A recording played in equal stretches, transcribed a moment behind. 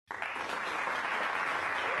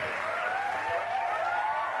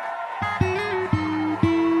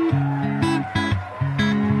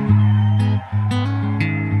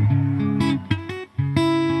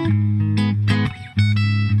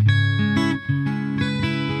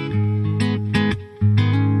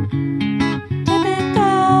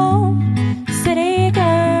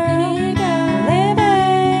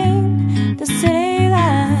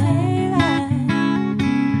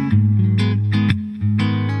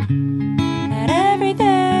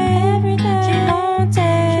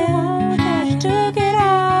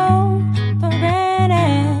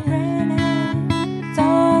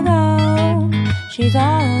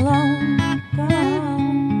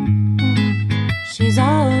She's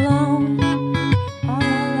all alone, all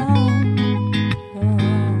alone.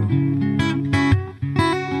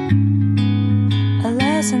 A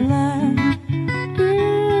lesson learned,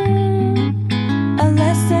 a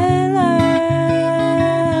lesson learned,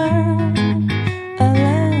 a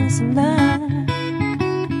lesson learned,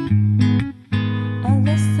 a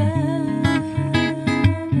lesson.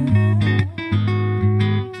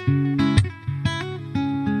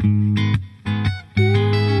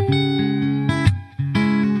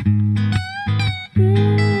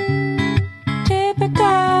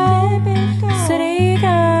 City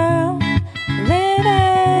girl,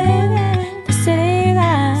 living the city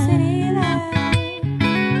life.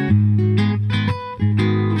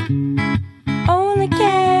 Only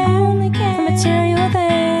care for material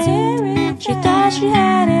things. She thought she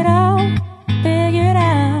had it all figured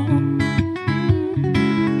out.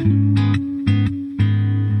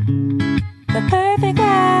 The perfect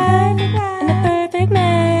life and the perfect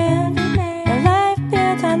man. A life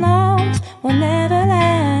built on loans will never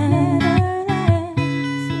last.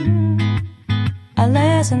 A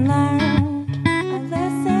lesson learned, a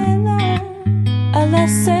lesson learned, a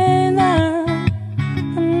lesson learned,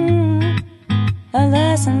 a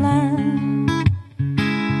lesson learned.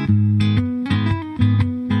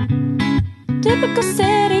 Typical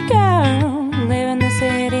city girl, living the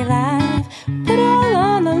city life. Put it all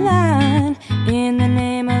on the line in the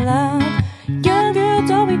name of love. Young girl,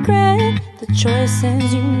 don't regret the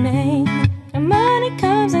choices you made. And money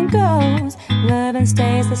comes and goes, loving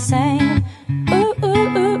stays the same. Ooh,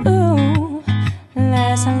 ooh, ooh, ooh,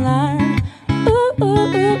 lesson learned. Ooh,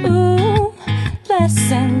 ooh, ooh, ooh,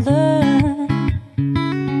 lesson learned.